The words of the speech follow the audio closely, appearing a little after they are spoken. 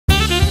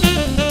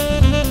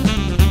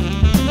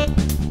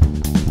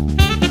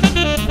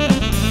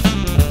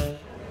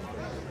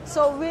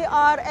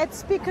at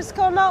Speaker's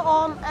Corner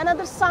on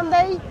another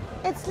Sunday.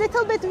 It's a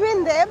little bit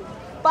windy,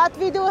 but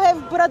we do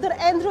have Brother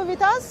Andrew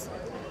with us.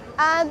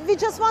 And we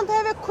just want to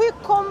have a quick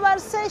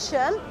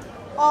conversation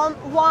on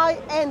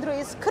why Andrew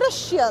is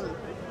Christian.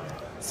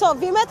 So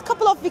we met a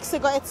couple of weeks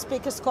ago at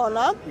Speaker's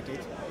Corner. We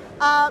did.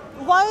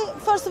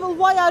 First of all,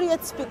 why are you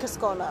at Speaker's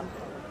Corner?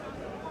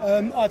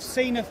 I've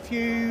seen a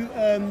few,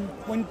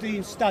 when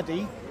doing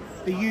study,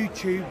 the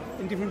YouTube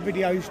and different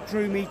videos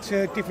drew me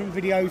to different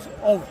videos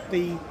of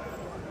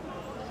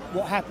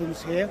what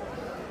happens here.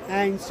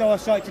 And so I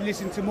started to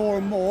listen to more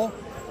and more.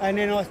 And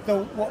then I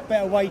thought, what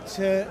better way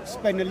to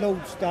spend the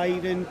Lord's Day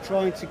than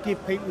trying to give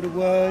people the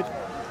word,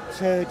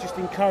 to just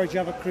encourage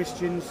other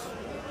Christians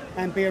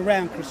and be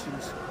around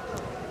Christians.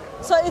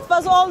 So it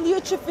was all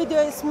YouTube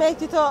videos made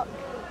you to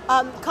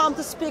come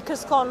to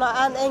Speaker's Corner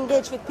and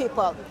engage with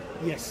people?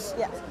 Yes.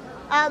 Yes.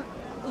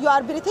 You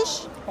are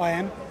British? I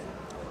am.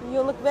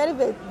 You look very,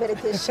 very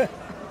British.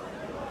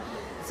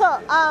 So,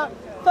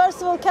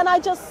 first of all, can I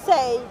just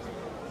say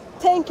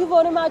thank you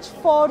very much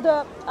for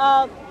the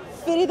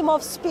freedom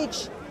of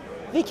speech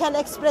we can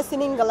express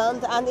in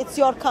England, and it's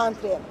your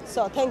country.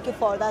 So thank you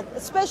for that,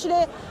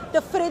 especially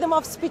the freedom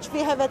of speech we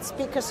have at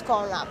Speaker's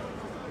Corner.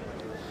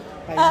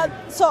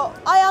 So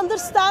I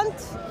understand,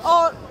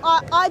 or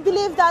I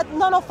believe that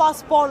none of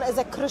us born as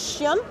a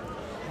Christian.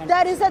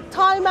 There is a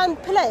time and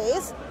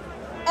place.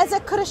 As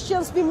a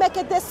Christians, we make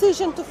a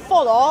decision to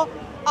follow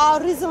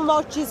our risen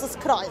Lord Jesus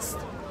Christ.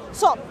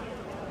 So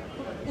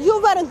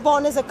you weren't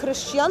born as a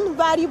Christian.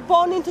 Were you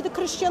born into the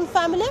Christian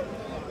family?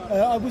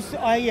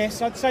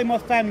 Yes, I'd say my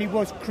family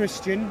was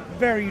Christian,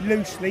 very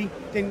loosely,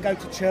 didn't go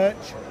to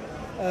church.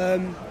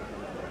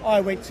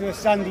 I went to a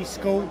Sunday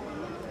school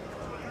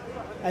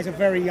as a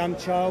very young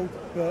child,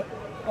 but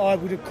I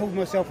would have called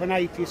myself an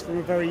atheist from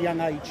a very young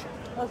age.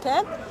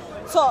 Okay,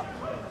 so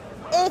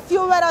if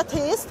you were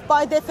atheist,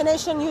 by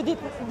definition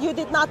you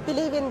did not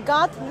believe in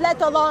God,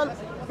 let alone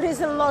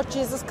risen Lord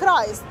Jesus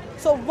Christ.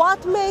 So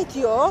what made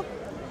you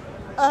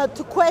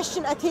to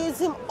question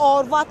atheism,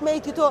 or what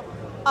made you to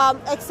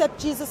accept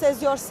Jesus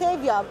as your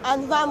Savior,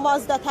 and when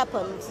was that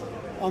happened?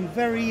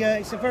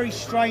 It's a very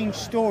strange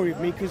story of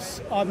me,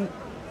 because I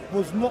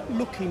was not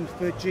looking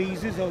for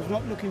Jesus, I was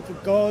not looking for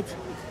God,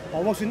 I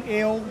wasn't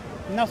ill,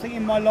 nothing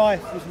in my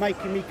life was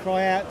making me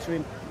cry out to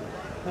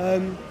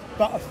him.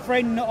 But a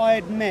friend that I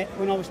had met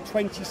when I was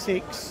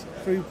 26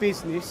 through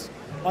business,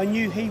 I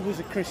knew he was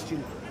a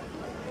Christian,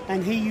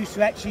 and he used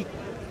to actually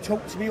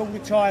talk to me all the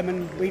time,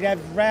 and we'd have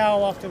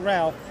row after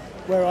row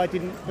where I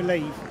didn't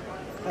believe.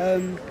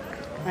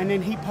 And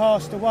then he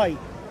passed away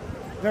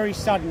very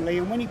suddenly,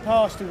 and when he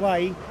passed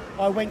away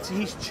I went to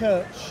his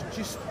church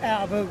just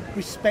out of a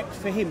respect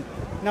for him,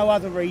 no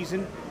other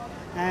reason.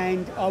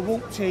 And I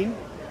walked in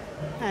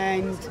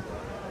and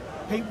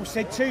people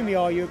said to me,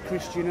 "Are you a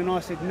Christian?" And I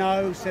said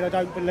no, said I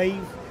don't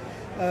believe.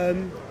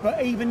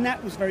 But even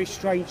that was very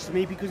strange to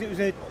me, because it was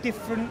a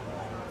different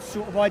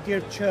sort of idea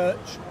of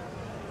church.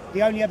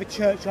 The only other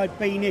church I'd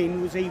been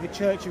in was either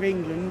Church of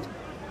England,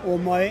 or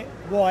my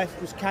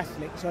wife was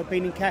Catholic, so I'd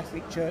been in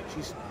Catholic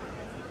churches.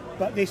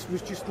 But this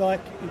was just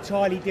like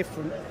entirely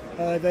different.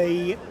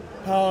 The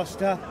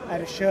pastor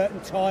had a shirt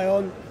and tie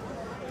on.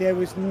 There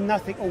was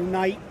nothing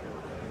ornate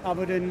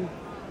other than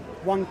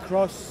one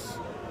cross,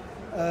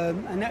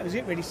 and that was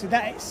it really. So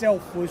that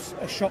itself was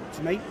a shock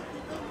to me.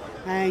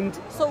 And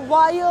so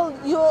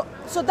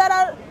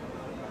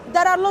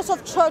there are lots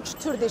of church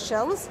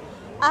traditions,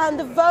 and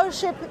the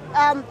worship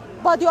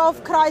body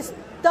of Christ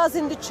does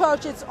in the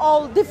church, it's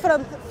all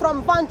different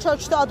from one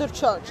church to other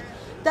church.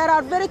 There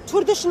are very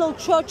traditional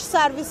church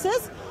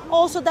services,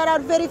 also there are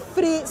very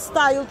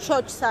free-style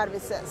church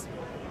services.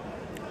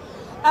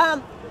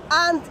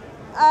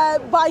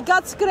 By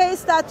God's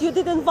grace that you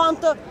didn't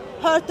want to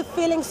hurt the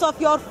feelings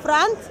of your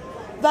friend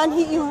when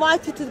he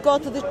invited you to go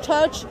to the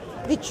church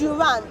which you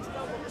went.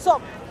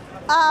 So,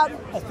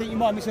 I think you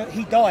might miss it,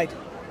 he died.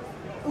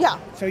 Yeah.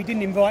 So he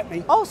didn't invite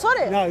me. Oh,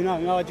 sorry.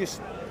 No, I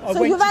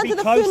so you went to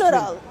the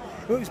funeral?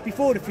 It was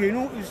before the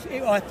funeral.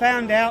 I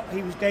found out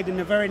he was dead, and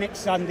the very next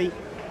Sunday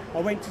I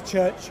went to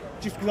church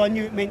just because I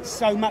knew it meant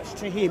so much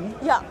to him.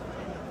 Yeah.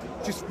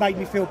 Just made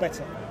me feel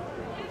better.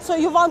 So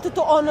you wanted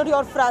to honor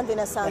your friend in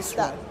a sense. That's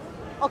then.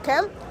 Right.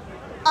 Okay.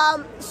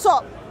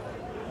 So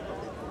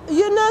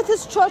you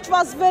noticed church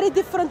was very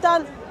different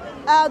than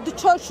the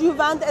church you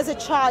went as a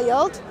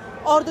child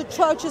or the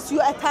churches you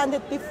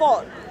attended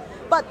before.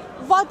 But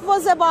what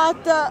was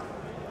about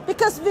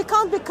because we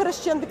can't be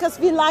Christian because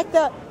we like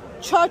the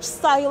church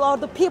style or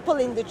the people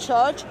in the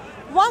church.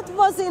 What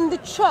was in the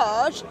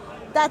church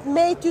that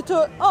made you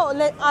to,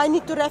 I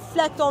need to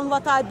reflect on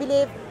what I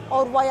believe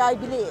or why I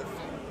believe?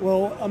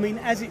 Well, I mean,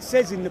 as it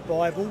says in the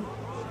Bible,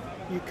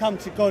 you come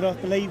to God, I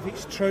believe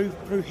it's true,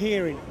 through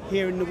hearing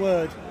the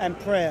word and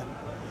prayer.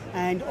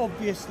 And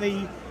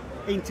obviously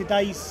in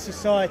today's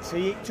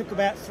society, it took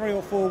about 3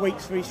 or 4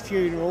 weeks for his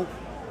funeral.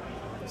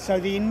 So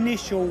the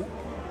initial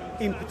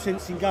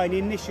impotence in going, the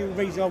initial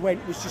reason I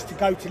went was just to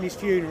go to his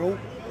funeral.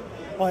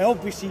 I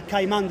obviously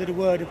came under the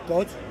word of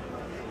God.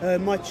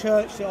 My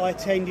church that I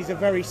attend is a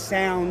very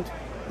sound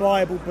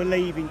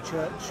Bible-believing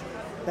church.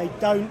 They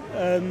don't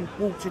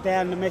water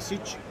down the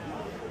message.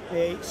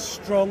 It's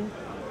strong.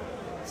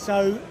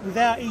 So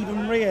without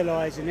even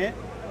realising it,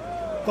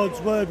 God's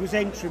word was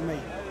entering me.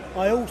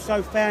 I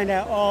also found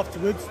out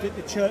afterwards that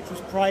the church was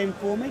praying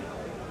for me.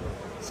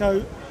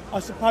 So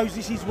I suppose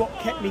this is what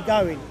kept me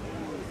going.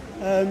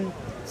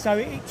 So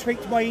it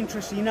tweaked my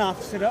interest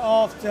enough so that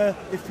after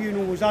the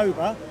funeral was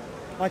over,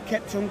 I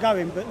kept on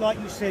going. But like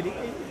you said,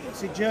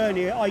 it's a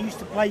journey. I used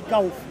to play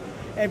golf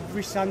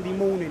every Sunday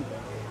morning.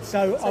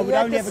 So I would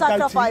only ever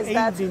go to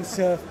the evening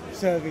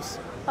service.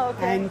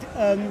 Okay.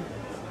 And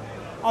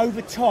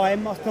over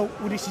time, I thought,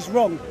 well, this is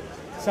wrong.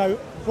 So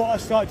what I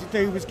started to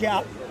do was get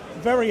up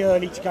very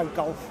early to go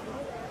golf.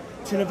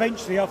 Till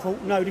eventually I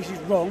thought, no, this is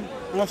wrong,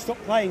 and I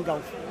stopped playing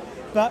golf.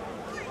 But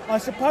I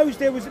suppose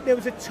there was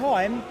a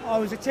time I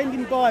was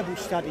attending Bible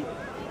study,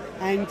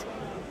 and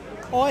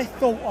I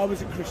thought I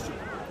was a Christian.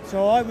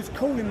 So I was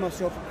calling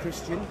myself a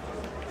Christian,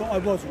 but I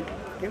wasn't.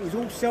 It was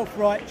all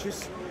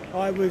self-righteous.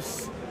 I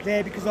was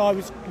there because I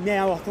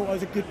thought I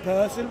was a good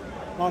person.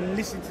 I'm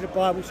listening to the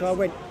Bible, so I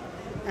went.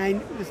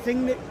 And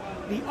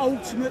the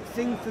ultimate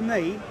thing for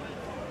me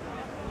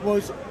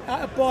was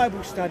at a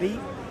Bible study,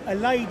 a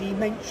lady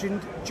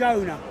mentioned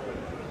Jonah,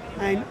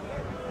 and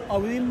I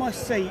was in my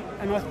seat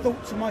and I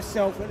thought to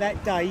myself at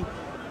that day,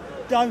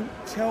 don't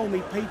tell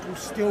me people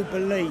still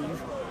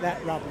believe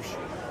that rubbish.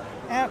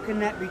 How can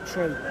that be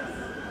true?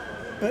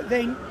 But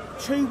then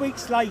 2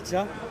 weeks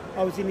later,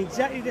 I was in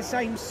exactly the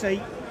same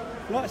seat,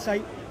 like I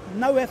say,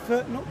 no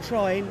effort, not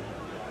trying,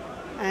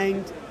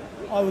 and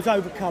I was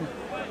overcome.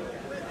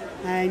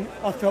 And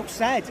I felt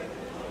sad.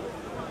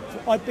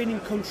 I'd been in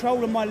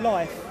control of my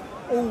life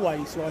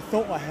always, or I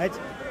thought I had,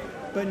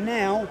 but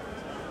now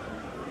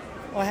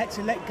I had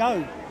to let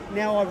go.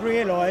 Now I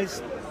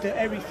realised that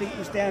everything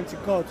was down to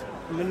God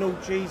and the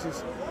Lord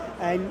Jesus.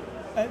 And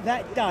at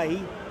that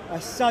day, I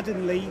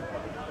suddenly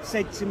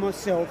said to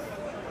myself,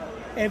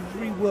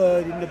 every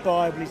word in the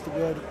Bible is the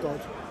word of God.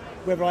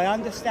 Whether I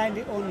understand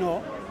it or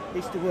not,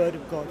 it's the word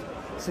of God.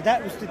 So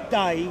that was the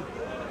day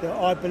that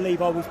I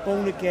believe I was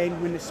born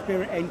again, when the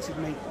Spirit entered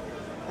me.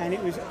 And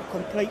it was a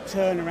complete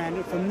turnaround.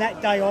 And from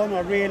that day on,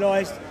 I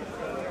realised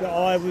that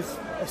I was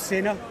a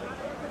sinner,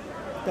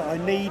 that I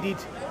needed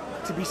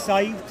to be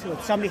saved, or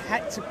somebody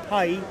had to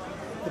pay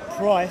the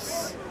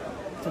price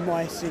for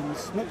my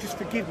sins. Not just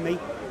forgive me,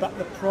 but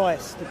the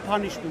price, the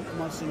punishment for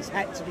my sins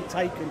had to be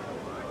taken.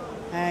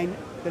 And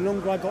the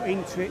longer I got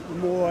into it, the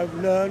more I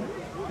learned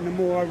and the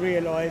more I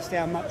realised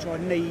how much I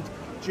need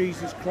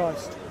Jesus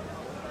Christ.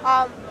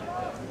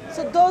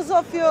 So those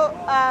of you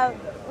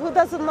who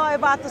doesn't know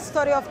about the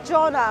story of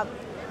Jonah,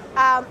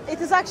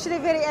 it is actually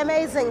very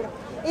amazing.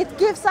 It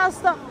gives us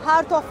the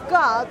heart of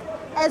God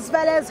as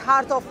well as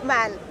heart of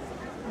man.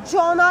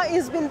 Jonah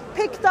is being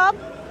picked up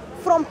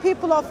from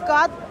people of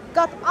God.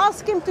 God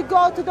asked him to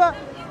go to the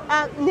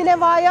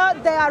Nineveh.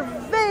 They are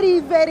very,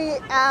 very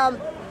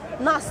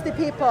nasty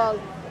people.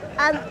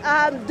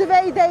 And the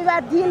way they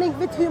were dealing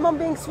with human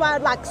beings were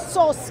like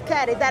so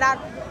scary. There are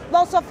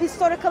lots of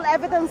historical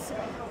evidence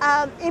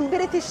in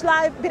British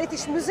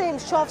Museum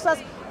shows us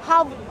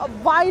how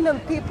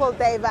violent people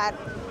they were.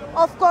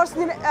 Of course,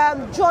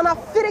 Jonah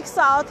freaks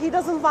out. He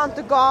doesn't want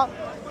to go.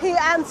 He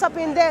ends up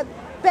in the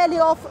belly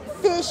of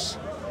fish,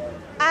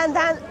 and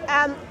then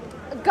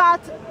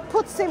God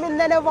puts him in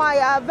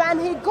Nineveh. When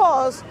he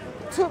goes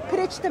to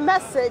preach the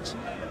message,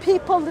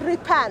 people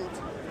repent,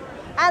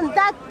 and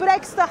that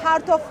breaks the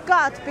heart of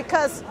God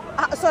because,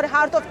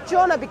 heart of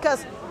Jonah,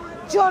 because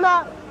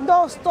Jonah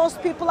knows those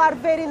people are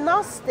very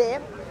nasty,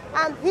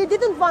 and he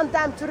didn't want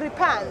them to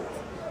repent.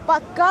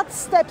 But God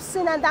steps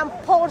in and then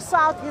pours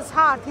out his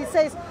heart. He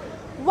says,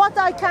 what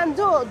I can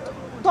do,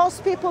 those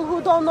people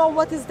who don't know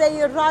what is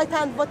their right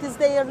hand, what is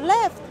their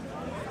left,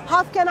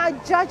 how can I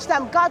judge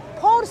them? God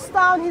pours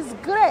down his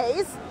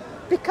grace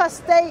because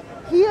they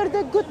hear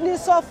the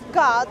goodness of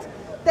God,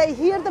 they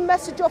hear the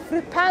message of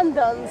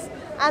repentance,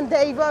 and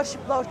they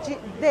worship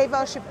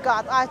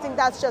God. I think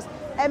that's just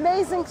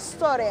amazing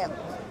story.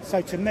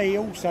 So to me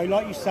also,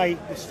 like you say,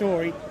 the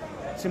story,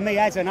 to me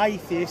as an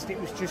atheist, it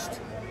was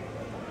just,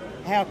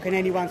 how can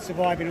anyone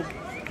survive in the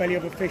belly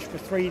of a fish for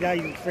 3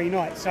 days and 3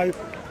 nights? So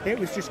it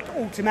was just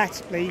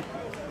automatically,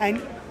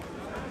 and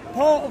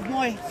part of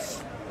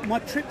my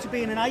trip to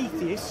being an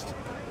atheist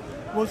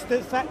was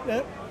the fact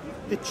that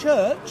the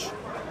church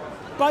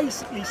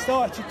basically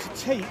started to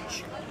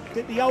teach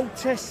that the Old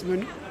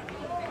Testament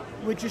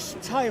were just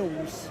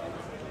tales,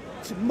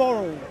 to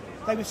moral,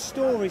 they were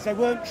stories, they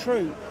weren't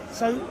true.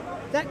 So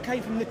that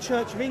came from the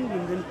Church of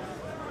England, and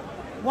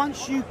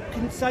once you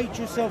can say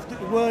to yourself that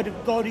the word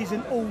of God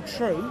isn't all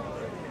true,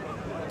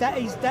 that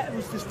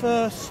was the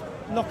first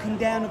knocking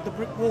down of the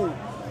brick wall.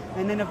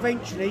 And then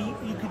eventually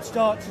you could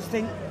start to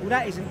think, well,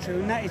 that isn't true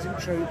and that isn't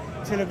true,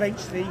 till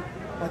eventually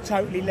I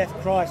totally left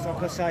Christ,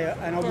 like I say,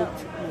 and I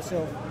walked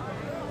myself.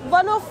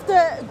 One of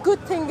the good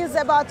things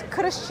about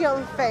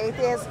Christian faith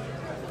is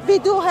we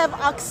do have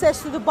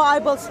access to the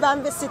Bibles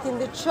when we sit in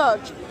the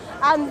church,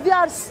 and we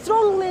are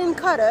strongly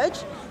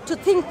encouraged to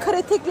think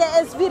critically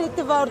as we read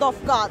the Word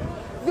of God.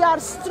 we are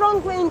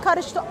strongly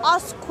encouraged to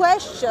ask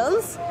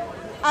questions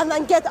and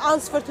then get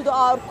answer to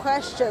our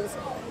questions.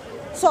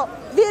 So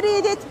we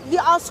read it, we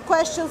ask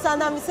questions,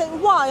 and then we say,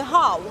 why,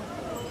 how?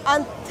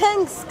 And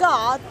thanks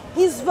God,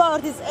 His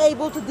Word is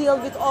able to deal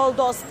with all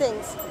those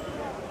things.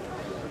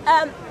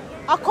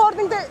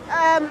 According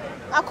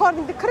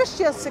to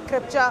Christian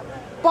scripture,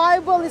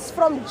 Bible is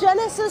from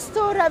Genesis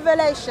to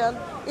Revelation,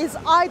 is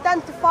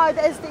identified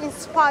as the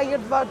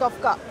inspired Word of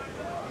God.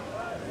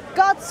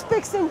 God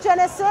speaks in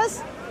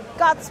Genesis,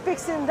 God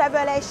speaks in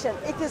Revelation.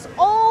 It is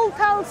all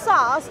tells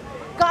us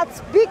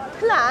God's big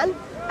plan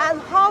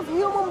and how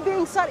human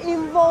beings are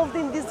involved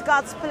in this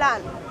God's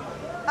plan.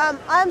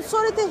 I'm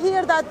sorry to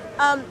hear that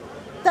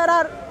there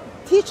are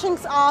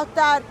teachings out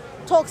there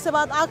talks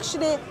about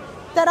actually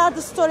there are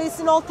the stories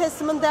in Old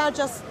Testament, they are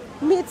just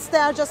myths, they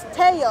are just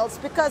tales,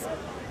 because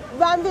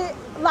when we,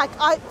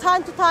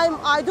 time to time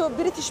I do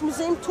British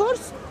Museum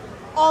tours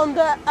on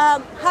the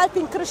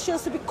helping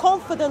Christians to be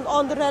confident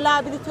on the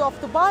reliability of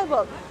the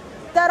Bible.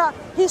 There are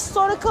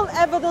historical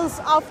evidence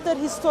after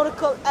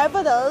historical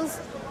evidence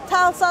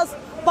tells us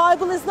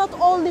Bible is not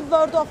only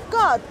Word of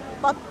God,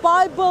 but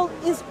Bible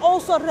is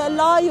also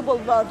reliable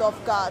Word of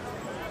God.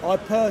 I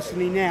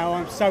personally now,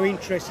 I'm so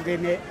interested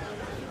in it.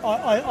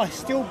 I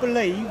still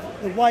believe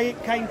the way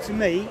it came to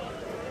me,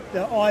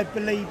 that I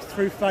believed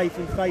through faith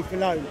and faith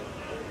alone.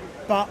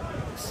 But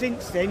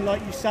since then,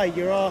 like you say,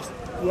 you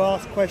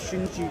ask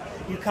questions,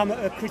 you come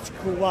at a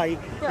critical way.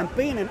 Yeah. And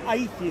being an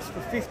atheist for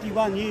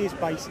 51 years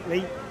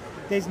basically,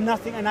 there's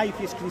nothing an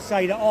atheist can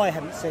say that I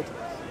haven't said.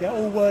 They're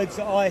all words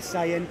that I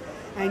say,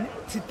 and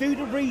to do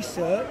the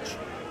research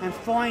and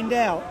find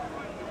out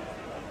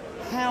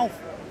how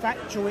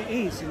factual it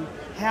is and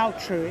how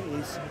true it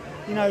is.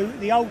 You know,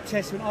 the Old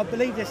Testament, I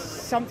believe there's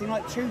something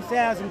like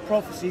 2,000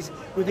 prophecies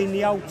within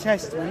the Old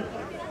Testament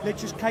that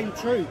just came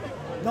true,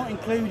 not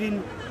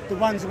including the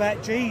ones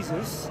about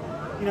Jesus.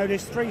 You know,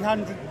 there's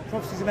 300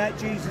 prophecies about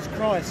Jesus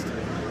Christ.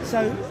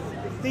 So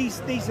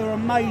these are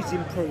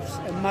amazing proofs,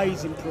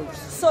 amazing proofs.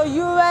 So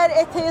you were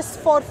atheist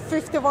for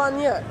 51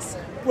 years?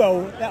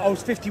 Well, I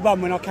was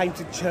 51 when I came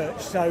to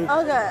church, so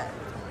okay.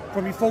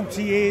 Probably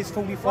 40 years,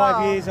 45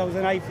 Wow. years I was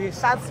an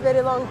atheist. That's a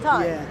very long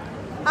time.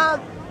 Yeah.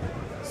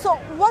 So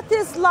what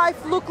does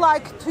life look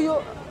like to you?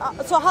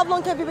 So how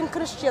long have you been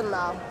Christian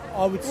now?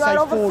 I would You say are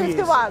over 4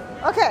 51.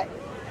 years. Okay.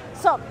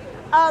 So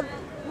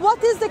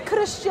what is the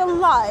Christian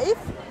life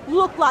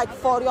look like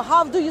for you?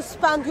 How do you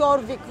spend your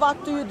week?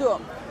 What do you do?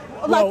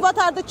 Like, Well, what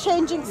are the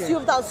changings yeah.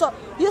 you've done? So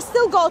you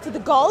still go to the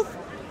golf?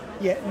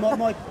 Yeah, not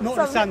on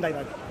a Sunday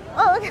though.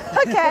 Oh, okay.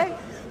 Okay.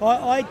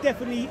 I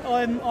definitely,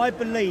 I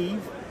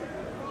believe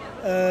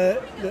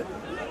that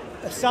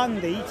a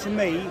Sunday to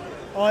me,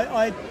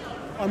 I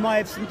might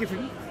have some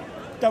different,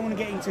 don't want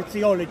to get into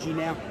theology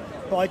now,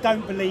 but I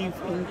don't believe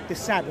in the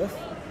Sabbath,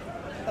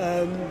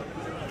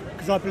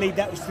 because I believe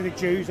that was to the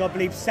Jews. I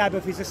believe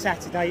Sabbath is a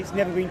Saturday, it's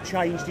never been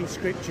changed in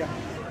Scripture.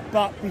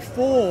 But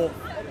before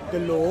the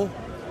law,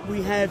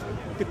 we have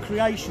the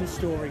creation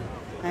story,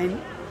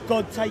 and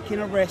God taking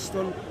a rest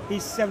on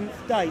His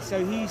seventh day.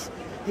 So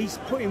He's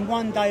put in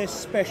one day as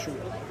special.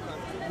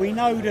 We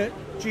know that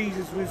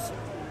Jesus was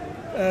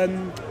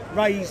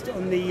raised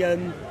on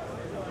the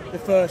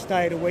first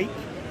day of the week,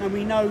 and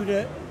we know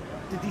that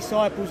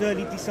the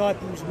early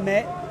disciples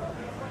met.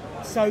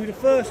 So the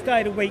first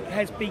day of the week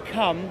has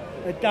become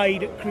a day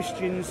that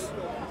Christians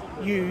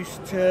use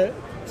to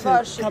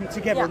come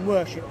together and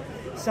worship.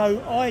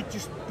 So I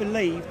just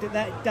believe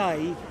that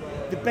day,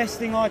 the best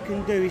thing I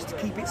can do is to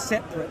keep it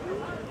separate.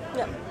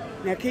 Yeah.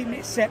 Now, keeping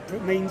it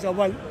separate means I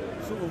won't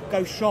sort of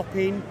go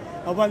shopping,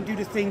 I won't do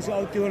the things that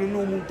I'll do on a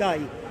normal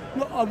day.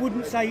 I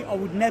wouldn't say I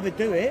would never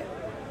do it,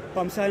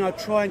 but I'm saying I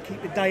try and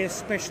keep the day as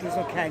special as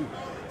I can.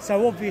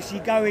 So obviously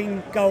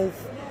going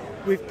golf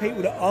with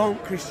people that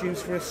aren't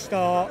Christians for a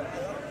start,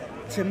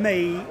 to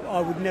me,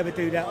 I would never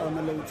do that on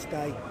the Lord's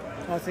Day.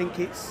 I think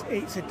it's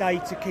a day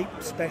to keep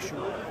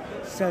special.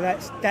 So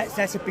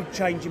that's a big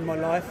change in my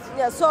life.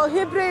 Yeah. So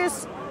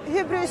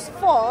Hebrews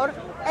 4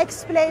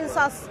 explains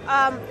us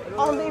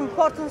on the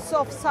importance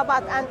of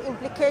Sabbath and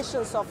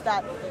implications of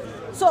that.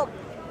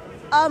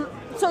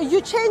 So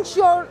you change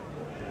your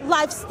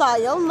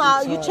lifestyle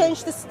now. You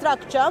change the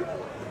structure.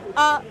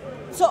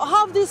 So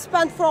how do you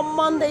spend from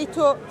Monday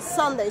to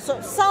Sunday?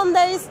 So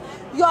Sundays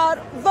you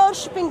are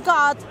worshiping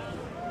God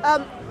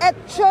at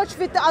church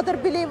with the other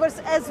believers,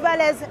 as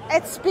well as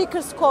at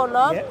Speaker's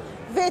Corner. Yep.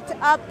 With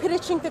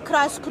preaching the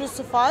Christ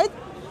crucified.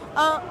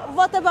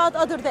 What about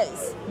other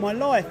days? My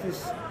life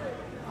is,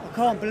 I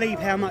can't believe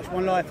how much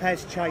my life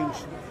has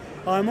changed.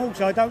 I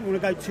don't want to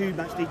go too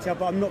much detail,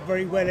 but I'm not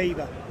very well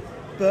either.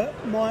 But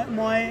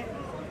my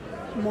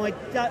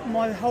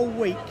whole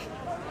week,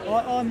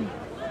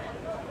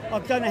 I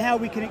don't know how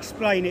we can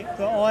explain it,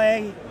 but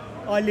I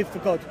live for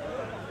God.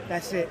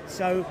 That's it.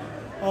 So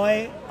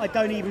I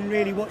don't even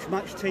really watch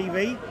much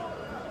TV.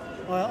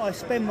 I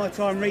spend my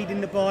time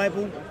reading the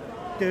Bible,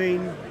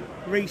 doing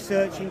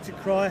research into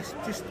Christ,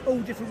 just all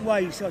different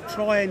ways. I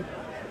try and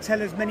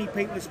tell as many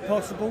people as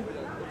possible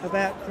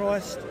about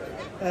Christ,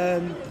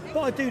 but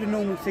I do the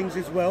normal things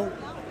as well.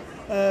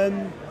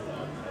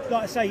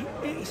 Like I say,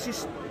 it's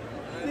just,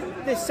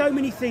 there's so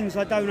many things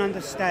I don't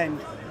understand.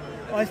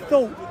 I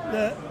thought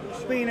that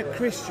being a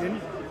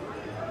Christian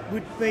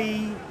would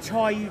be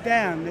tie you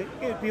down. It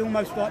would be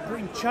almost like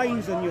putting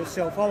chains on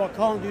yourself. Oh, I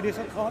can't do this,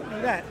 I can't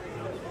do that.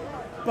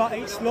 But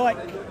it's like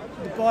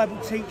the Bible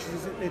teaches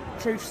us that the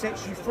truth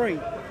sets you free.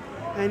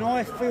 And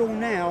I feel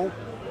now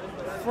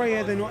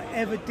freer than I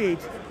ever did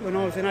when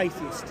I was an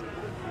atheist.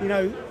 You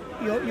know,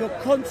 you're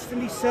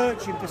constantly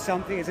searching for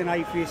something as an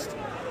atheist.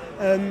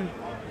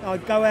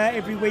 I'd go out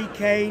every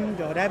weekend,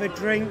 I'd have a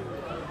drink,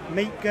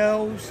 meet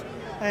girls,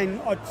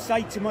 and I'd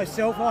say to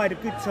myself, I had a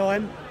good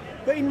time.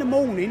 But in the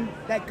morning,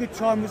 that good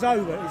time was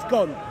over, it was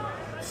gone.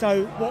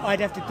 So what I'd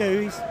have to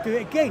do is do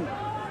it again.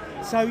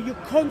 So you're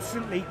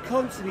constantly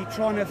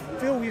trying to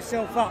fill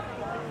yourself up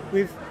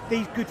with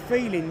these good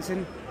feelings,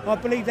 and I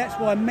believe that's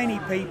why many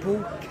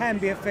people can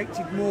be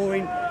affected more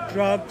in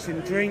drugs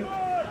and drink,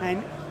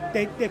 and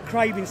they're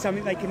craving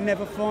something they can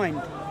never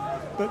find.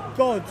 But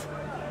God,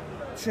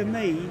 to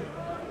me,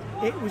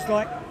 it was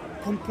like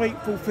complete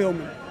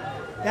fulfilment.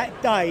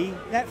 That day,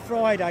 that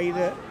Friday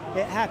that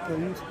it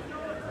happened,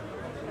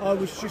 I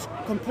was just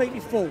completely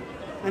full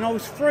and I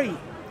was free.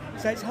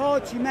 So it's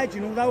hard to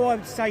imagine, although I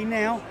would say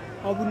now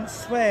I wouldn't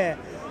swear,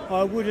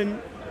 I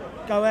wouldn't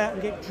go out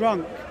and get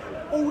drunk.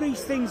 All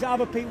these things that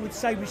other people would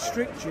say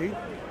restrict you,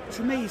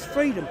 to me is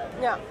freedom.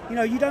 Yeah. You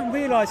know, you don't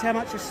realise how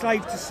much a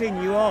slave to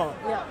sin you are.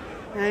 Yeah.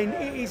 And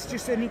it is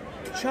just a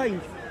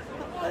change.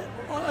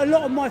 A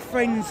lot of my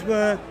friends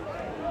were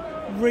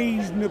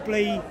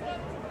reasonably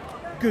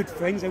good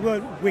friends, they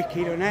weren't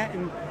wicked or that,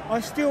 and I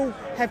still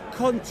have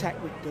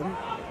contact with them.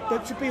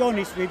 But to be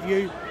honest with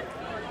you,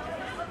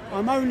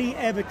 I'm only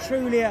ever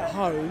truly at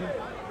home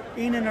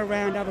in and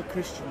around other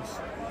Christians.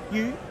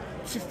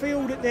 To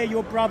feel that they're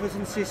your brothers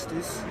and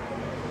sisters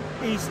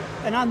is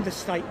an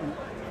understatement.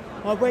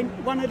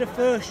 One of the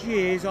first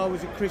years I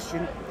was a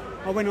Christian,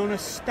 I went on a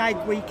stag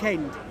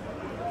weekend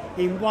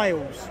in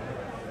Wales.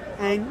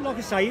 And like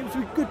I say, it was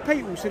with good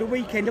people, so the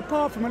weekend,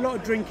 apart from a lot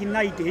of drinking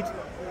they did,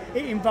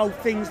 it involved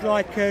things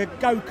like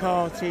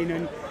go-karting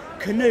and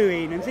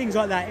canoeing and things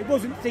like that. It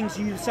wasn't things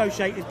you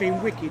associate as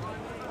being wicked.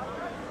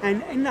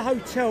 And in the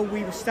hotel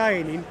we were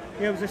staying in,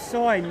 there was a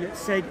sign that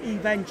said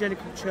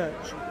Evangelical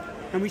Church.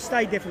 And we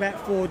stayed there for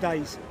about 4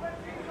 days.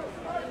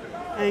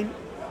 And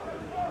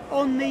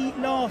on the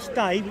last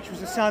day, which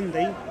was a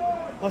Sunday,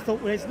 I thought,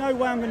 well, there's no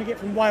way I'm going to get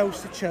from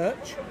Wales to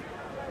church.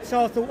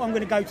 So I thought, I'm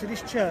going to go to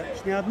this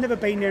church. Now, I've never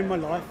been there in my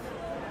life.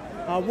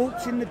 I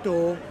walked in the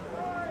door,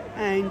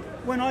 and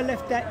when I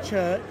left that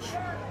church,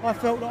 I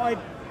felt that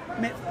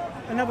I'd met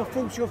another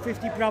 40 or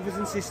 50 brothers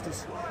and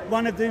sisters.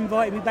 One of them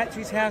invited me back to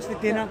his house for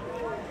dinner.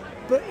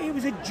 But it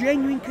was a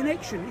genuine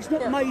connection. It's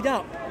not made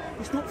up.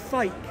 It's not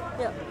fake.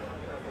 Yeah.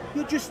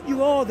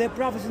 You are their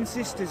brothers and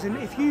sisters, and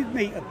if you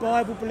meet a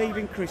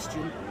Bible-believing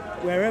Christian,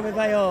 wherever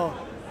they are,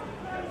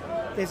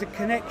 there's a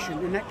connection,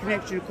 and that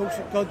connection, of course,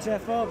 is God's our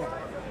Father.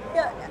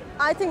 Yeah,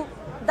 I think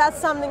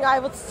that's something I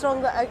would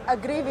strongly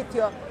agree with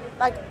you.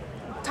 Like,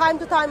 time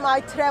to time I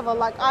travel,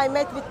 like I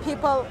met with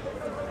people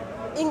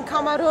in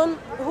Cameroon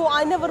who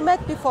I never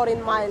met before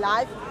in my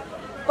life,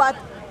 but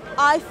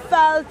I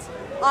felt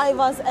I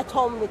was at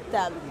home with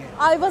them.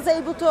 I was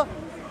able to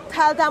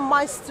tell them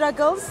my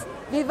struggles.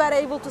 We were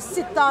able to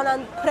sit down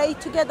and pray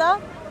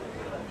together.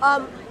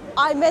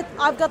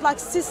 I've got like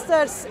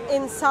sisters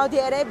in Saudi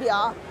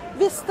Arabia.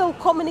 We still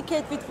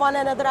communicate with one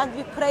another and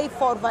we pray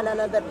for one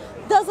another.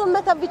 Doesn't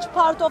matter which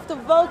part of the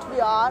world we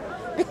are,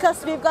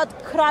 because we've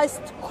got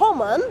Christ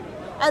common,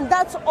 and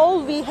that's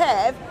all we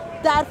have.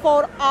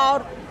 Therefore,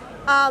 our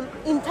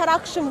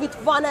interaction with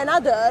one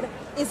another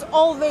is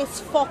always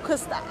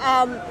focused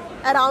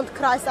around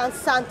Christ and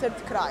centered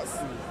Christ.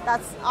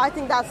 I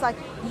think that's like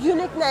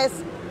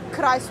uniqueness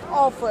Christ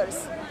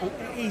offers.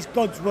 It is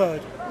God's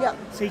word. Yeah.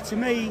 See, to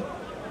me,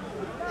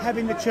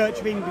 having the Church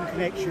of England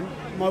connection,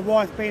 my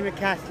wife being a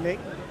Catholic,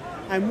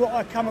 and what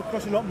I come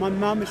across a lot, my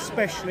mum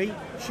especially,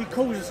 she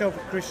calls herself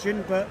a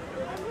Christian, but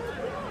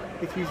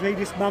if you read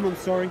this, mum, I'm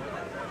sorry,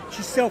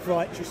 she's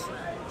self-righteous.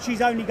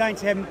 She's only going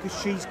to heaven because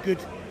she's good.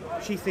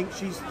 She thinks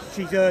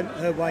she's earned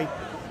her way.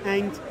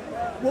 And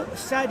what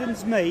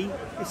saddens me,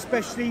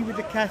 especially with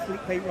the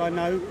Catholic people I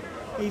know,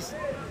 is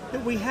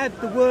that we have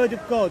the Word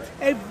of God.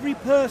 Every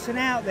person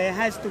out there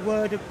has the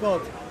Word of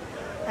God.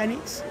 And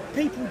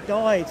people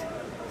died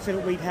so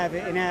that we'd have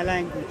it in our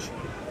language.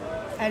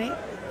 And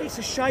it's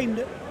a shame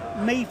that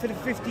me, for the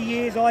 50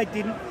 years I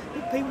didn't,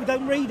 that people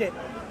don't read it.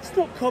 It's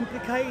not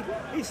complicated,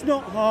 it's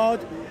not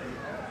hard.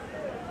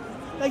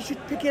 They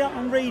should pick it up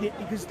and read it,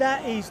 because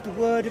that is the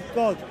Word of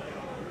God.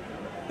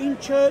 In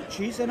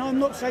churches, and I'm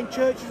not saying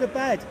churches are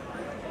bad,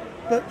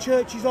 but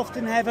churches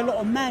often have a lot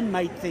of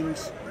man-made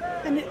things.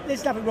 And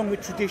there's nothing wrong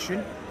with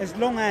tradition, as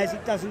long as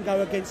it doesn't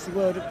go against the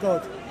Word of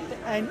God.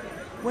 And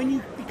when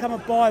you become a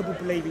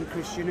Bible-believing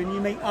Christian and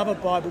you meet other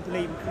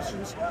Bible-believing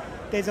Christians,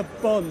 there's a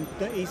bond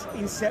that is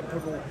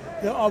inseparable,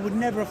 that I would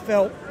never have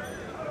felt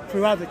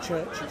through other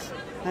churches.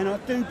 And I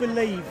do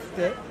believe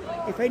that,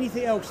 if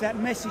anything else, that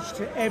message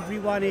to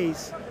everyone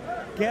is,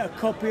 get a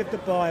copy of the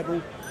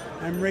Bible,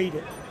 and read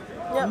it.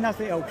 Yep.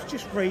 Nothing else,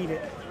 just read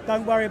it.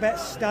 Don't worry about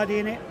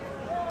studying it.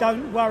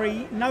 Don't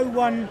worry, no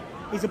one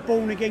is a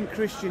born-again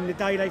Christian the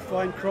day they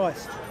find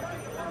Christ.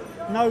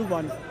 No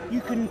one.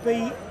 You can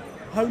be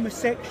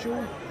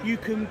homosexual, you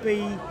can be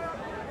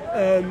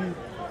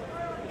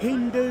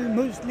Hindu,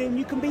 Muslim,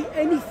 you can be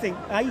anything,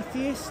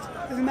 atheist,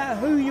 doesn't matter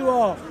who you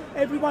are.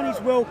 Everyone is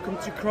welcome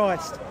to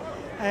Christ,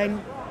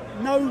 and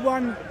no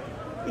one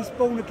is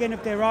born again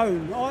of their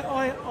own.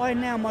 I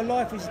now, my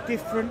life is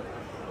different.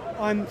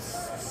 I'm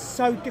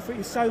so different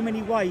in so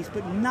many ways,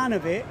 but none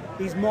of it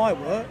is my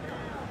work.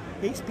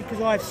 It's because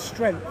I have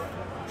strength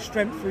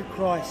through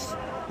Christ,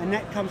 and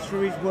that comes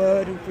through his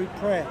word and through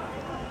prayer.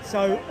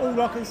 So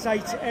all I can say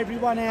to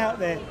everyone out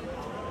there,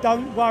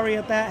 don't worry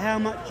about how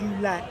much you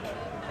lack.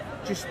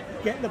 Just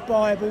get the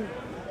Bible,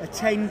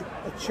 attend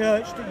a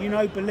church that you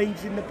know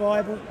believes in the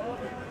Bible,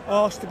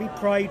 ask to be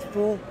prayed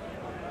for,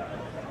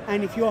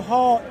 and if your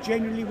heart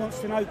genuinely wants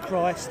to know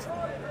Christ,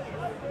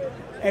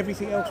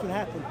 everything else will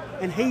happen,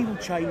 and he will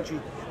change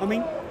you. I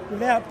mean,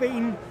 without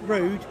being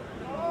rude,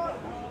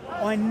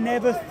 I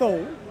never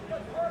thought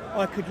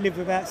I could live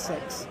without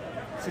sex.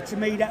 So to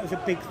me that was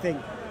a big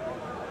thing.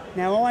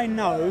 Now I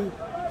know,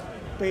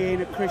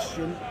 being a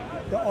Christian,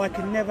 that I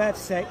can never have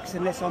sex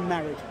unless I'm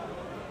married.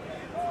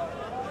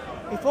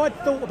 If I'd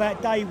thought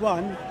about day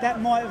one,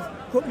 that might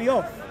have put me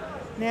off.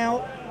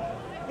 Now,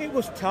 it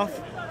was tough,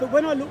 but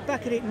when I look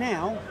back at it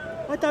now,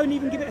 I don't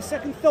even give it a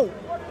second thought.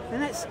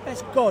 And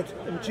that's God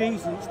and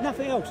Jesus, it's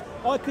nothing else.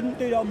 I couldn't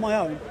do that on my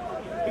own.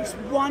 It's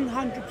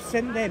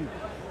 100% them.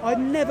 I'd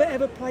never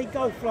ever play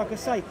golf, like I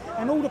say,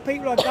 and all the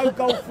people I go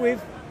golf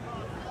with,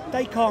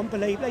 they can't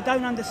believe, they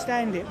don't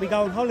understand it. We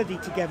go on holiday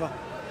together,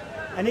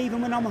 and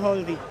even when I'm on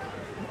holiday,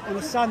 on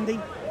a Sunday,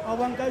 I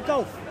won't go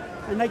golf,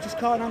 and they just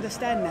can't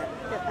understand that.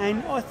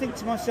 And I think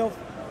to myself,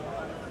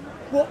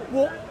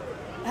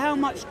 how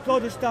much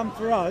God has done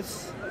for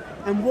us,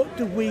 and what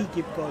do we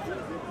give God?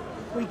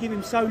 We give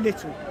him so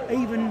little.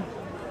 Even,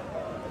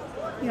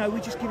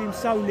 we just give him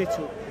so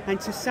little,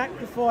 and to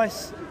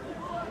sacrifice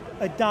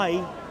a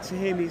day to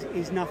him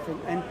is nothing.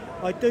 And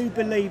I do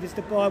believe, as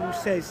the Bible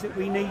says, that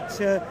we need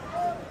to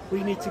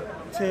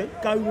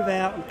go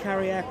without and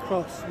carry our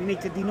cross. We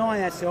need to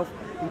deny ourselves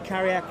and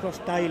carry our cross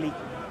daily.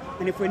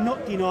 And if we're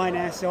not denying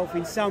ourselves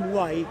in some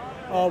way,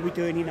 are we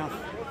doing enough?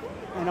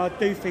 And I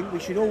do think we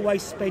should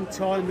always spend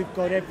time with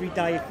God every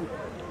day.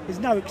 There's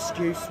no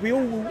excuse. We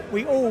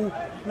all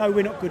know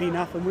we're not good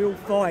enough, and we all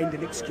find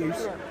an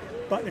excuse.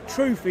 But the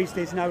truth is,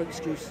 there's no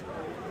excuse.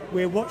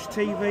 We'll watch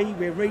TV,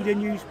 we'll read a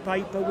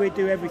newspaper, we'll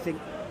do everything.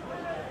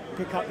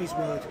 Pick up his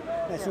word.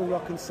 That's all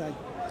I can say.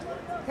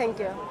 Thank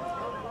you.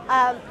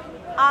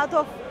 Out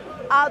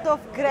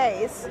of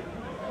grace,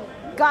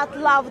 God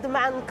loved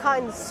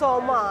mankind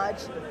so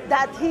much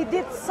that he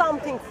did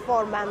something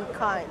for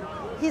mankind.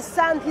 He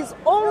sent his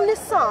only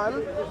son,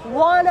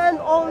 one and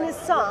only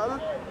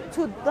son,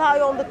 to die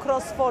on the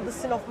cross for the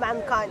sin of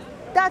mankind.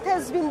 That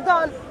has been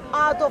done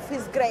out of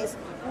his grace.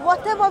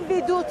 Whatever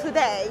we do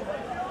today,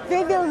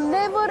 we will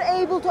never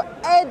able to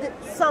add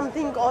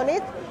something on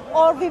it,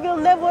 or we will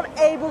never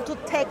able to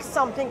take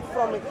something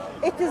from it.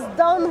 It is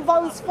done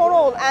once for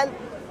all, and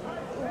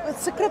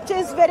Scripture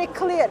is very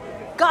clear.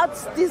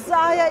 God's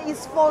desire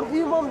is for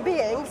human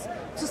beings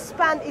to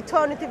spend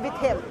eternity with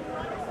him.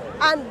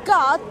 And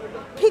God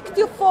picked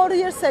you 4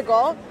 years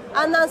ago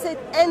and then said,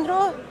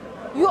 Andrew,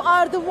 you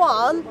are the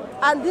one,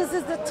 and this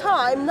is the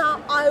time.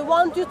 Now I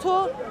want you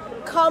to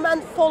come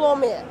and follow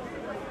me.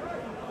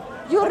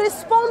 You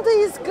respond to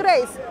his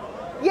grace.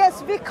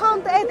 Yes, we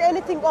can't add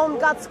anything on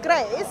God's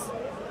grace,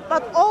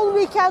 but all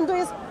we can do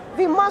is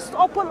we must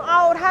open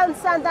our hands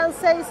and then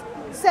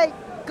say,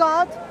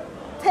 God,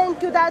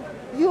 thank you that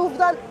you've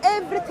done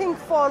everything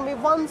for me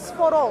once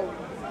for all.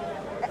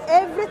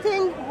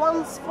 Everything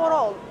once for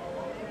all.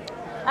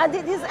 And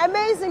it is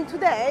amazing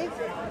today.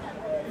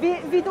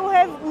 We do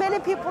have many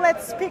people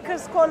at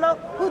Speaker's Corner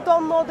who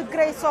don't know the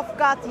grace of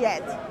God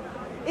yet.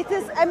 It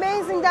is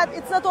amazing that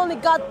it's not only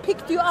God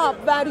picked you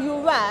up where you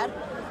were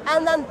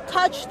and then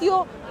touched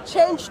you,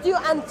 changed you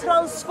and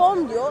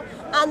transformed you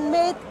and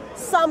made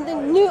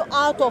something new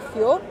out of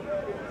you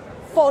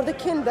for the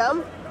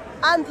kingdom.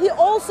 And he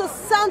also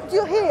sent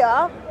you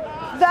here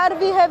where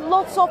we have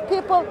lots of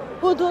people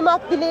who do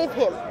not believe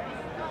him.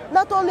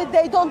 Not only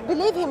they don't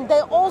believe him,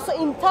 they also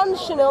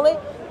intentionally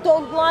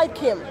don't like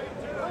him.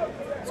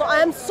 So I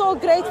am so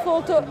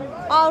grateful to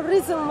our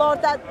risen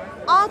Lord that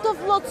out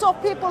of lots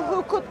of people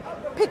who could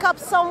pick up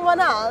someone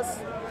else,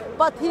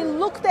 but he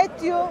looked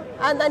at you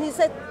and then he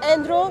said,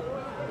 Andrew,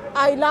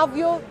 I love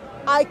you,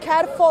 I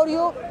care for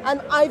you,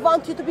 and I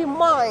want you to be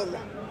mine.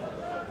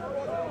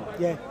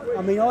 Yeah,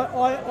 I mean,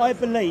 I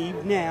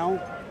believe now,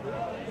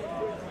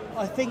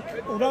 I think,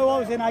 although I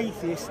was an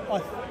atheist,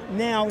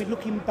 now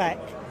looking back,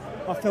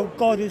 I felt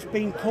God has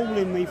been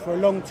calling me for a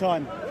long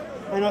time.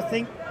 And I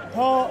think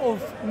part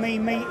of me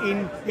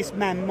meeting this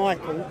man,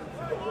 Michael,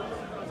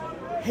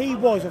 he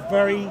was a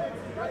very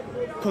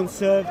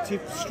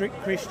conservative, strict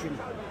Christian.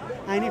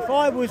 And if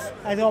I was,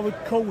 as I would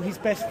call his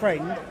best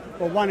friend,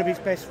 or one of his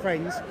best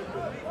friends,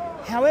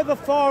 however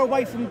far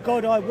away from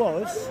God I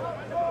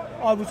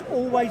was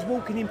always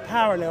walking in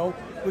parallel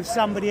with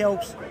somebody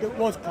else that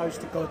was close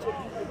to God.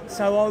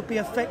 So I would be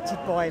affected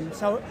by him.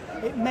 So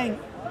it meant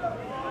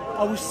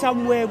I was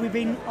somewhere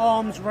within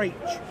arm's reach.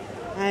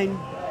 And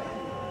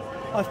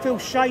I feel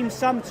shame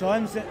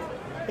sometimes that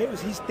it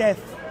was his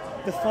death,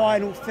 the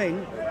final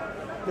thing,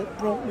 that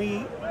brought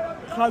me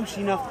close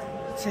enough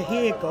to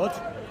hear God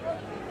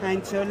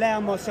and to allow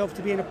myself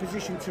to be in a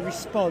position to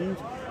respond,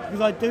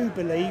 because I do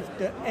believe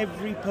that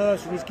every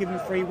person is given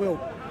free will.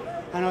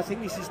 And I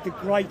think this is the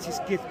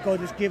greatest gift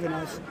God has given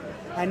us.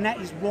 And that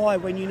is why,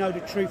 when you know the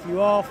truth, you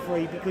are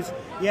free, because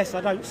yes,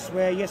 I don't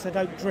swear, yes, I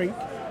don't drink,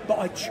 but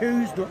I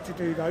choose not to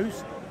do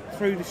those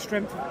through the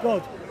strength of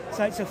God.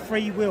 So it's a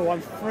free will.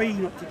 I'm free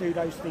not to do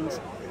those things.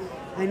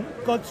 And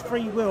God's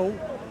free will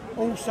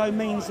also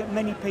means that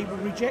many people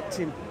reject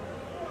him.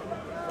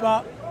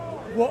 But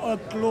what a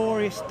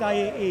glorious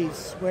day it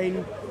is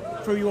when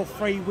through your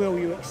free will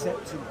you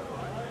accept him.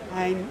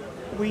 And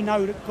we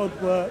know that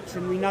God works,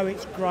 and we know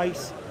it's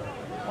grace.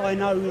 I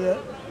know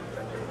that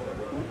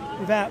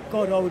without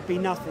God I would be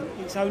nothing.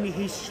 It's only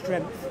his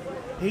strength.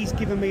 He's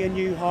given me a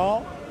new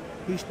heart.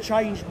 He's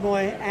changed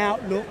my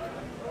outlook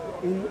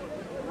in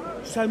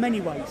so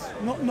many ways.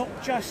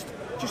 Not just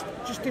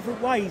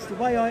different ways. The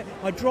way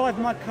I drive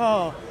my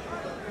car,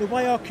 the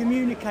way I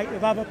communicate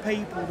with other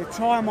people, the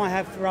time I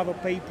have for other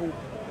people,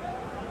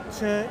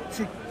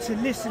 to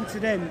listen to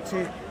them,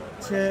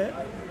 to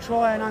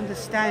try and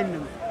understand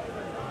them.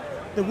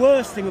 The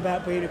worst thing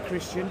about being a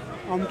Christian,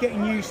 I'm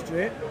getting used to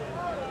it,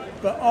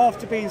 but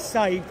after being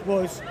saved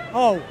was,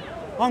 oh,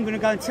 I'm going to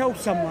go and tell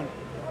someone,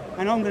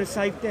 and I'm going to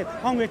save them,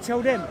 I'm going to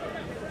tell them.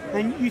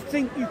 And you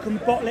think you can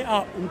bottle it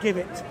up and give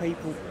it to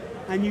people,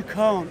 and you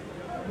can't.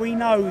 We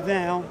know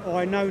now,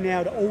 or I know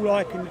now, that all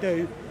I can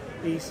do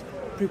is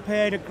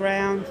prepare the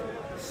ground,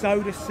 sow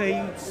the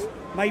seeds,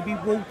 maybe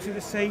water the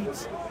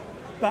seeds,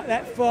 but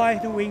that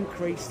final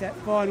increase, that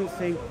final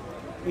thing,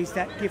 is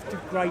that gift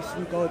of grace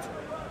from God.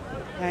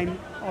 And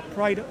I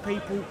pray that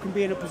people can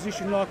be in a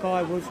position like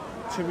I was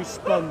to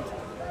respond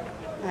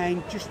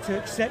and just to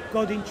accept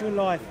God into your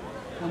life.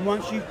 And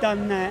once you've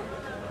done that,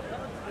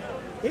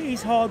 it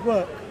is hard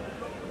work.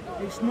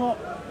 It's not,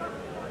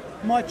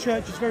 my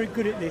church is very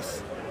good at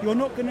this. You're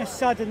not going to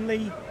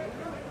suddenly,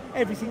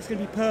 everything's going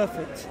to be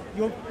perfect.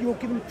 You're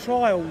given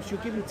trials,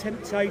 you're given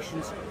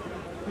temptations.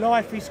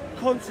 Life is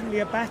constantly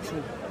a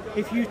battle.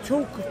 If you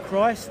talk of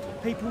Christ,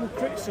 people will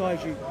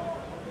criticise you.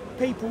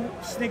 People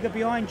snigger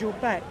behind your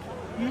back.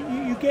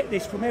 You get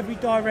this from every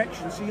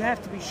direction, so you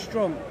have to be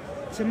strong.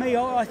 To me,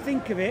 I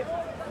think of it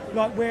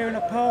like wearing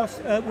a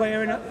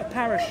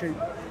parachute.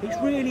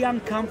 It's really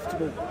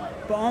uncomfortable,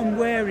 but I'm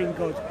wearing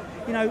God.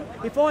 You know,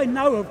 if I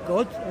know of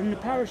God and the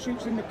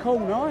parachute's in the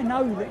corner, I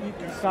know that you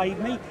can save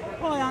me.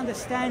 I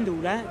understand all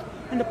that,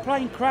 and the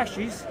plane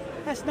crashes,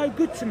 that's no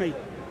good to me.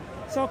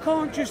 So I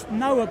can't just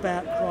know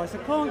about Christ.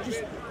 I can't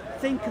just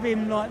think of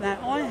him like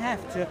that. I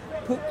have to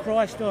put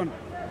Christ on.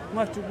 I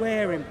have to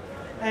wear him.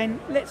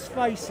 And let's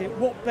face it,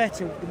 what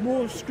better, the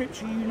more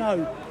scripture you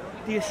know,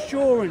 the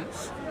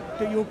assurance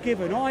that you're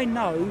given. I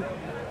know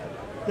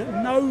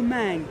that no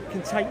man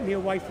can take me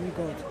away from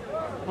God.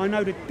 I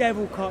know the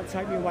devil can't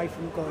take me away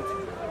from God.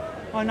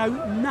 I know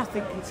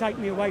nothing can take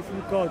me away from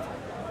God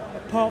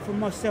apart from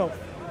myself.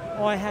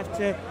 I have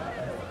to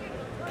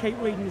keep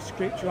reading the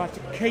scripture, I have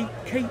to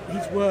keep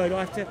his word,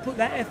 I have to put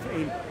that effort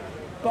in.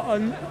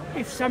 But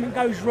if something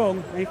goes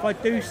wrong, and if I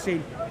do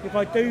sin, if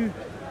I do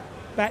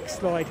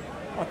backslide,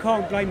 I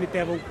can't blame the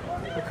devil,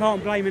 I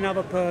can't blame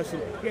another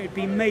person. It'd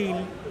be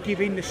me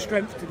giving the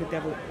strength to the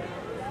devil.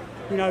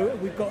 You know,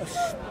 we've got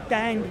to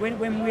stand when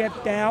we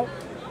have doubt.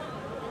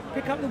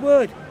 Pick up the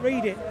word,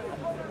 read it.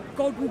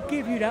 God will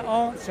give you that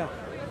answer.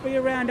 Be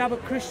around other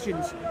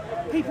Christians.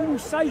 People will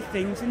say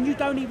things and you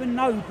don't even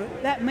know,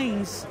 but that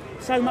means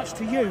so much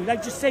to you.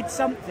 They've just said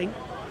something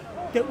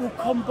that will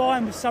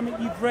combine with something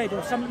you've read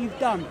or something you've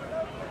done.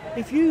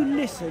 If you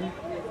listen,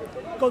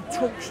 God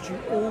talks to you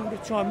all the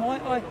time.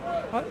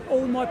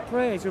 All my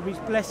prayers are his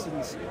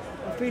blessings.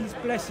 I feel his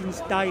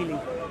blessings daily.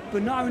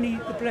 But not only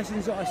the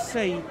blessings that I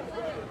see,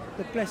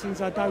 the blessings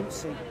I don't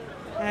see.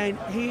 And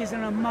he is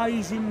an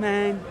amazing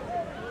man.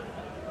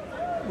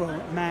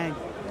 Well,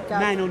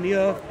 man on the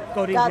earth,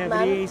 God in heaven.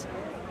 Man.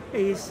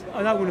 He is,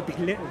 I don't want to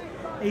be little,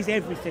 he's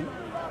everything.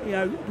 You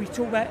know, we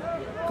talk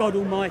about God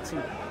Almighty.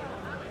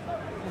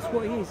 That's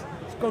what he is.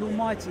 It's God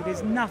Almighty.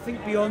 There's nothing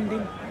beyond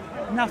him.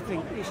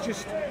 Nothing. It's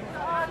just,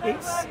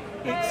 it's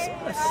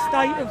a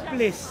state of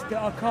bliss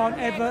that I can't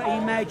ever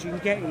imagine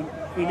getting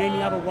in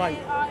any other way.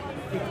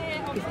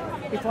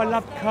 If I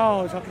loved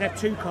cars, I could have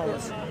 2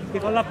 cars.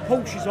 If I love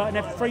Porsches, I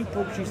can have 3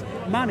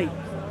 Porsches. Money.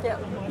 Yeah.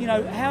 You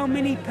know, how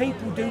many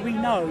people do we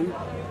know,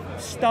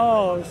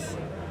 stars,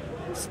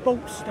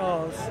 sports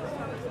stars,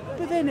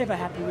 but they're never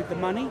happy with the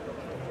money.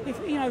 If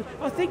you know,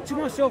 I think to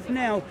myself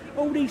now,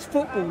 all these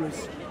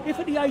footballers, if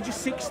at the age of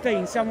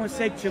 16 someone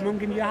said to them, I'm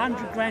giving you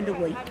 100 grand a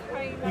week,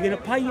 you're going to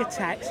pay your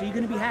tax, are you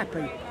going to be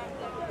happy?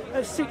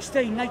 At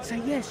 16 they'd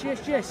say yes,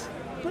 yes, yes.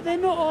 But they're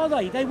not, are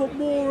they? They want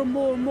more and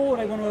more and more.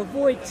 They want to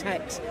avoid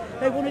tax.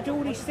 They want to do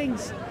all these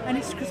things. And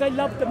it's because they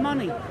love the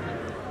money.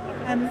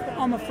 And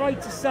I'm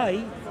afraid to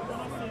say,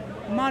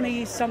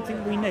 money is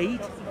something we need.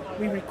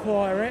 We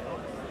require it.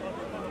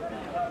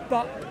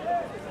 But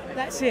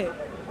that's it.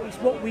 It's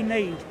what we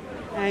need.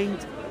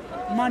 And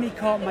money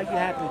can't make you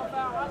happy.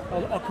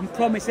 I can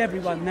promise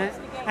everyone that.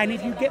 And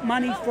if you get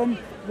money from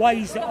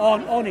ways that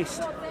aren't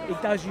honest,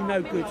 it does you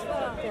no good.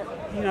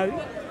 You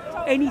know,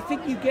 anything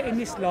you get in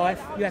this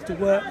life, you have to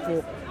work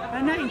for.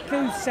 And that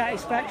includes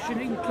satisfaction,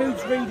 it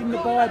includes reading the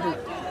Bible.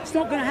 It's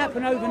not going to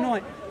happen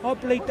overnight. I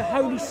believe the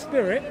Holy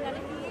Spirit,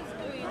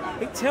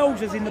 it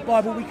tells us in the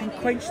Bible we can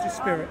quench the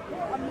Spirit.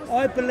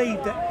 I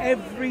believe that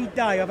every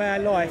day of our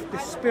life, the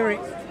Spirit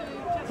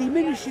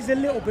diminishes a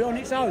little bit on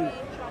its own.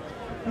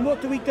 And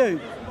what do?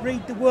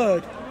 Read the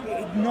Word,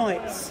 it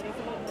ignites.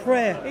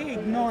 Prayer, it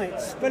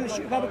ignites.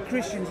 Fellowship with other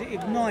Christians, it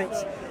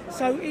ignites.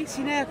 So it's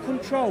in our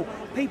control.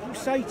 People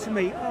say to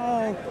me,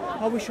 oh,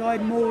 I wish I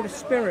had more of the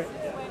Spirit.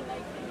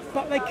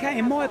 But they can,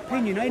 in my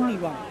opinion,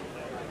 anyone.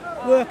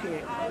 Work at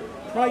it.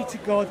 Pray to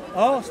God,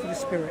 ask for the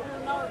Spirit.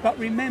 But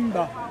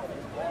remember,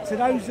 to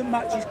those that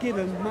much is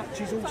given,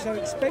 much is also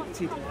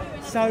expected.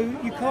 So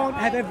you can't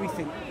have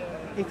everything.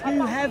 If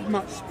you have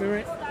much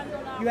Spirit,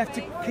 you have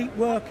to keep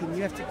working,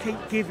 you have to keep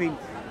giving,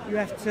 you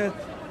have to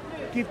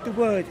give the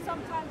Word.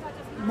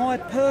 My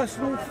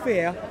personal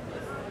fear,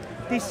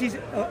 this is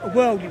a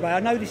worldly way, I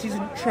know this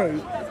isn't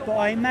true, but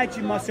I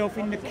imagine myself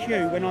in the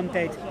queue when I'm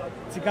dead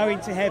to go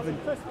into heaven,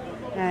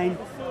 and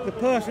the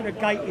person at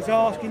the gate is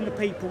asking the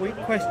people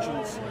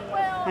questions,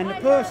 and the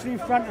person in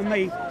front of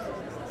me,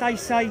 they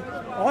say,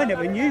 I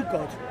never knew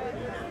God.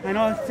 And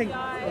I think,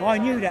 well, I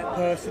knew that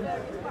person.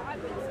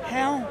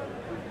 How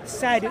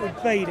sad it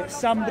would be that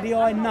somebody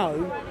I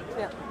know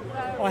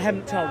I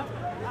haven't told.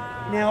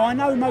 Now, I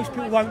know most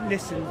people won't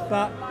listen,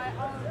 but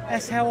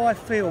that's how I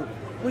feel.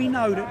 We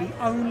know that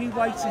the only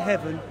way to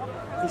heaven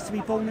is to be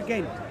born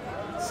again.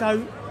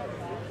 So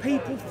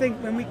people think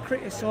when we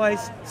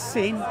criticise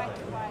sin,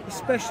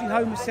 especially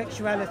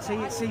homosexuality,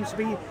 it seems to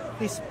be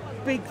this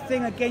big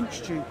thing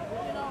against you.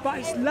 But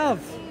it's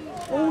love.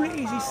 All it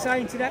is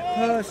saying to that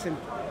person,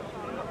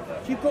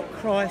 if you've got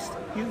Christ,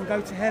 you can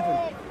go to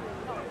heaven.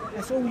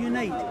 That's all you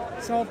need.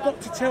 So I've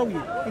got to tell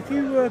you, if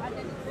you were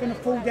going to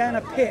fall down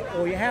a pit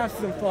or your house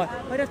is on fire,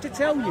 I'd have to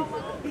tell you,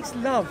 it's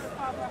love.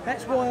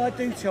 That's why I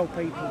do tell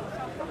people.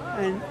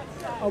 And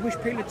I wish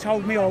people had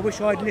told me, I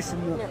wish I'd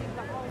listened more.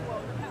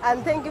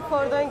 And thank you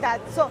for doing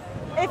that. So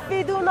if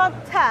we do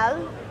not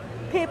tell,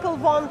 people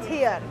won't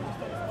hear.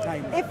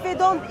 Amen. If we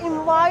don't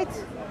invite,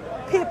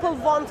 people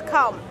won't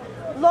come.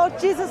 Lord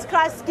Jesus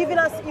Christ giving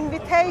us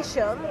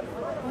invitation,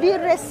 we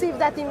receive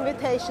that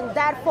invitation.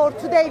 Therefore,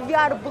 today we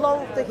are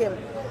belong to Him.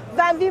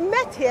 When we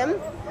met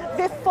Him,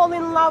 we fall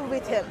in love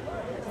with Him.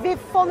 We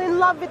fall in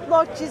love with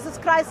Lord Jesus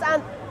Christ,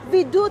 and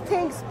we do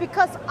things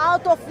because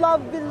out of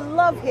love we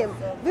love Him.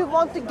 We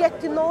want to get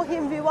to know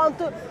Him. We want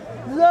to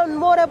learn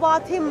more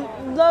about Him,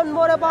 learn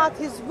more about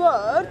His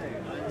Word,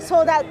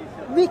 so that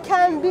we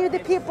can be the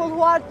people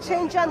who are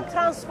changed and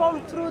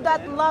transformed through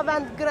that love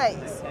and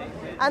grace.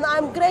 And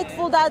I'm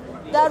grateful that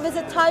there was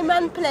a time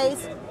and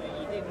place.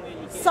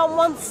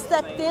 Someone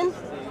stepped in.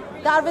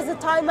 There was a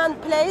time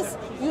and place.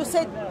 You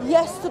said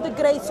yes to the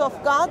grace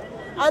of God,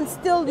 and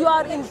still you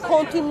are in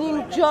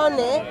continuing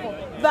journey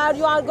where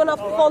you are going to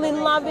fall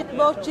in love with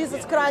Lord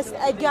Jesus Christ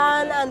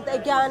again and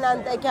again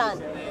and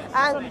again.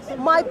 And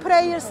my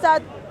prayer is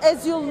that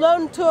as you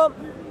learn to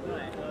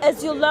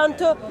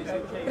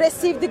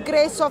receive the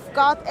grace of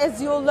God,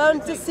 as you learn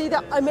to see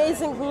the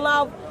amazing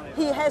love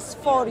He has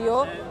for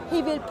you,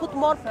 He will put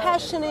more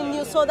passion in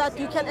you so that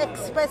you can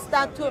express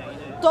that to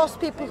those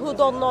people who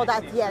don't know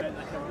that yet.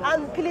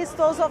 And please,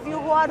 those of you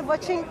who are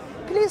watching,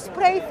 please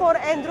pray for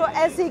Andrew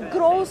as he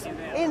grows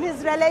in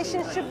his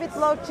relationship with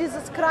Lord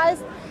Jesus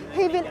Christ.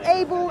 He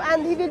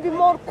will be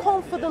more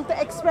confident to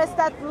express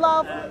that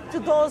love to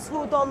those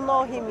who don't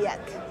know Him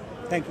yet.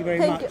 Thank you very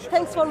much.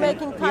 Thanks for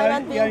making time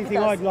and being with us. The only thing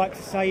I'd like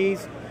to say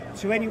is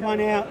to anyone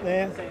out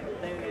there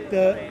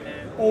that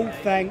all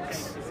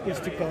thanks is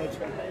to God.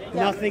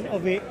 Yeah. Nothing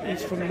of it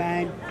is from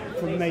man,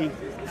 from me.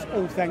 It's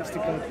all thanks to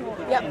God.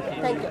 Yeah,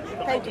 thank you.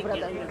 Thank you,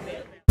 brother.